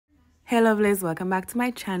Hey lovelies, welcome back to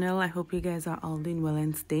my channel. I hope you guys are all doing well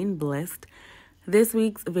and staying blessed. This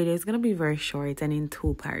week's video is going to be very short and in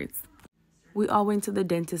two parts. We all went to the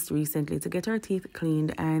dentist recently to get our teeth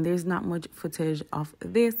cleaned, and there's not much footage of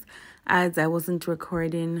this as I wasn't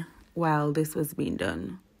recording while this was being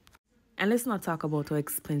done. And let's not talk about how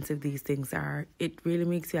expensive these things are. It really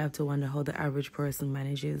makes you have to wonder how the average person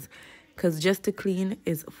manages, because just to clean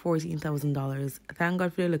is $14,000. Thank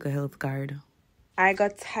God for the little health card. I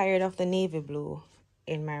got tired of the navy blue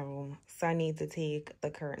in my room, so I need to take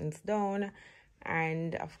the curtains down,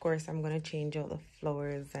 and of course I'm going to change out the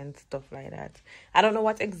flowers and stuff like that. I don't know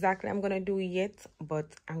what exactly I'm going to do yet, but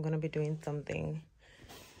I'm going to be doing something.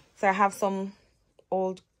 So I have some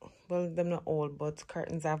old, well, they're not old, but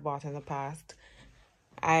curtains I've bought in the past.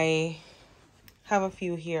 I have a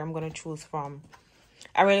few here I'm going to choose from.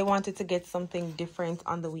 I really wanted to get something different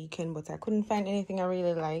on the weekend, but I couldn't find anything I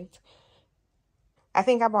really liked. I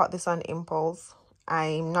think I bought this on impulse.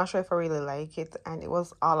 I'm not sure if I really like it, and it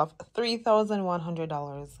was all of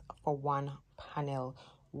 $3,100 for one panel.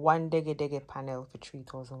 One diggy panel for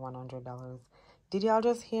 $3,100. Did y'all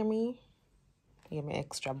just hear me? Hear me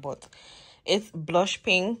extra, but it's blush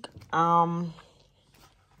pink. I'm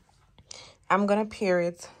gonna pair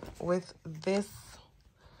it with this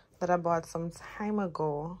that I bought some time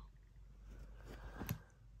ago.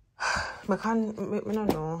 I don't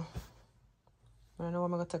know. I don't know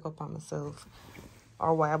what I'm going to take up on myself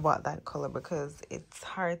or why I bought that color, because it's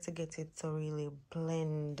hard to get it to really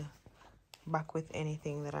blend back with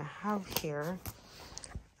anything that I have here.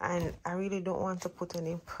 And I really don't want to put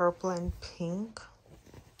any purple and pink.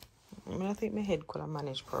 I mean, I think my head could have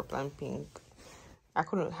managed purple and pink. I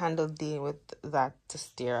couldn't handle dealing with that to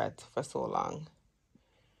stare at for so long.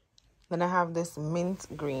 Then I have this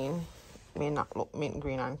mint green. It may not look mint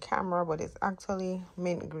green on camera, but it's actually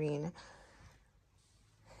mint green.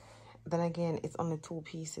 Then again, it's only 2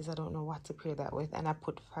 pieces. I don't know what to pair that with. And I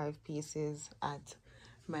put 5 pieces at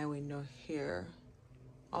my window here.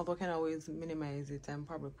 Although I can always minimize it and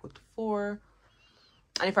probably put 4.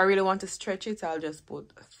 And if I really want to stretch it, I'll just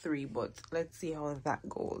put 3. But let's see how that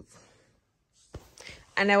goes.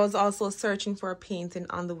 And I was also searching for a painting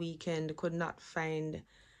on the weekend. Could not find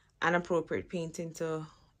an appropriate painting to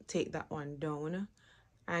take that one down.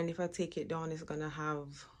 And if I take it down, it's gonna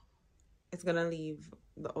leave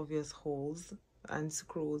the obvious holes and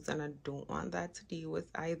screws, and I don't want that to deal with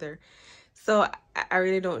either. So I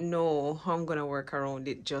really don't know how I'm gonna work around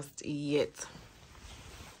it just yet.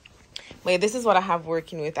 But this is what I have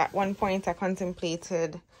working with. At one point I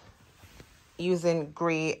contemplated using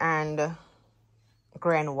gray and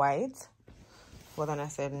white, but then I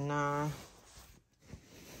said nah.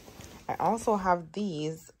 I also have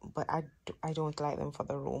these, but I don't like them for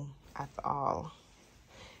the room at all.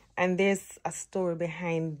 And there's a story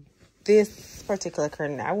behind this particular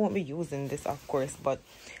curtain. I won't be using this, of course, but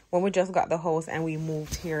when we just got the house and we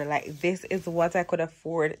moved here, like, this is what I could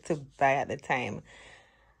afford to buy at the time.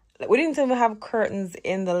 Like, we didn't even have curtains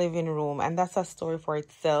in the living room, and that's a story for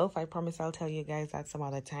itself. I promise I'll tell you guys that some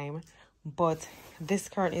other time. But this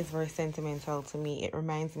curtain is very sentimental to me. It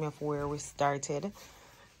reminds me of where we started.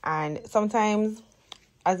 And sometimes,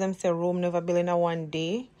 as them say, Rome never built in a one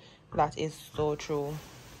day. That is so true.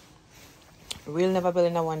 We'll never build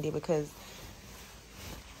in a one day, because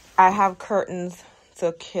I have curtains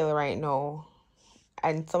to kill right now,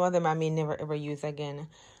 and some of them I may never ever use again,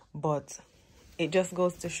 but it just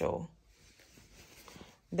goes to show.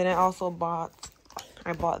 Then I also bought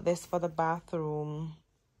this for the bathroom,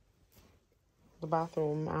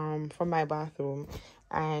 from my bathroom,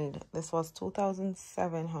 and this was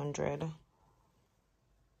 $2,700.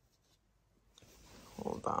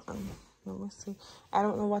 Hold on. Let me see. I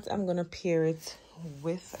don't know what I'm gonna pair it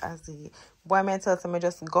with as the boy may tell me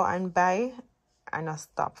just go and buy, and I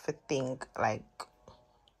stop for think. Like,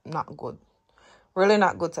 not good. Really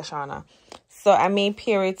not good, Tashana. So I may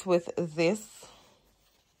pair it with this.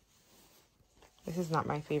 This is not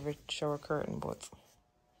my favorite shower curtain, but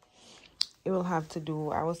it will have to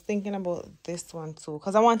do. I was thinking about this one too,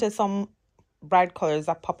 because I wanted some bright colors,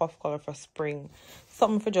 a pop of color for spring.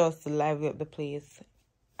 Something for just to liven up the place.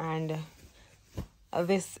 And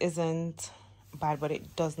this isn't bad, but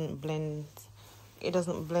it doesn't blend. It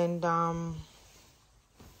doesn't blend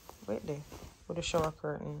with the shower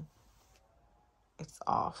curtain. It's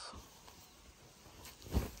off.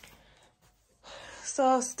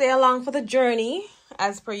 So stay along for the journey.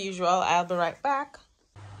 As per usual, I'll be right back.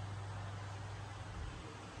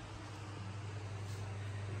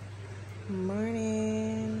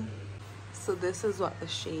 Morning. So this is what the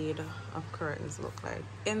shade of curtains look like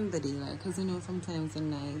in the daylight, because you know sometimes at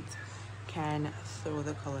night can throw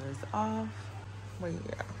the colors off. But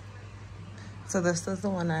yeah. So this is the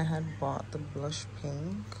one I had bought, the blush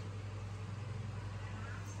pink.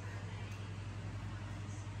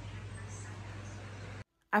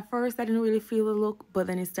 At first, I didn't really feel the look, but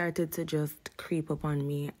then it started to just creep up on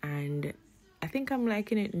me, and I think I'm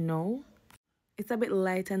liking it now. It's a bit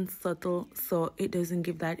light and subtle, so it doesn't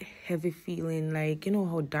give that heavy feeling like, you know,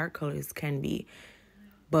 how dark colors can be.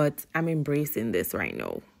 But I'm embracing this right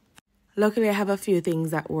now. Luckily, I have a few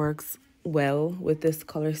things that works well with this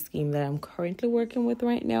color scheme that I'm currently working with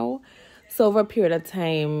right now. So over a period of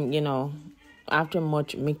time, you know, after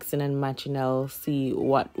much mixing and matching, I'll see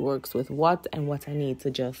what works with what and what I need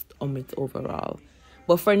to just omit overall.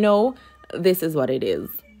 But for now, this is what it is.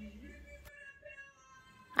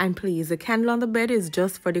 And please, the candle on the bed is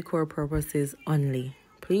just for decor purposes only.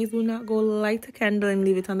 Please do not go light a candle and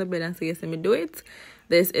leave it on the bed and say, yes, let me do it.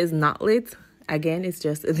 This is not lit. Again, it's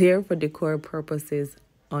just there for decor purposes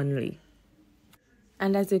only.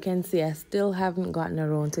 And as you can see, I still haven't gotten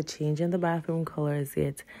around to changing the bathroom colors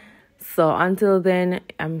yet. So until then,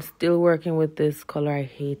 I'm still working with this color I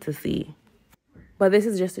hate to see. But this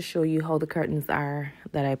is just to show you how the curtains are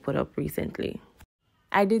that I put up recently.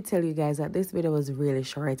 I did tell you guys that this video was really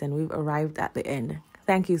short and we've arrived at the end.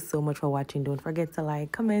 Thank you so much for watching. Don't forget to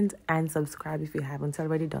like, comment, and subscribe if you haven't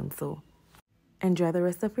already done so. Enjoy the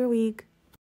rest of your week.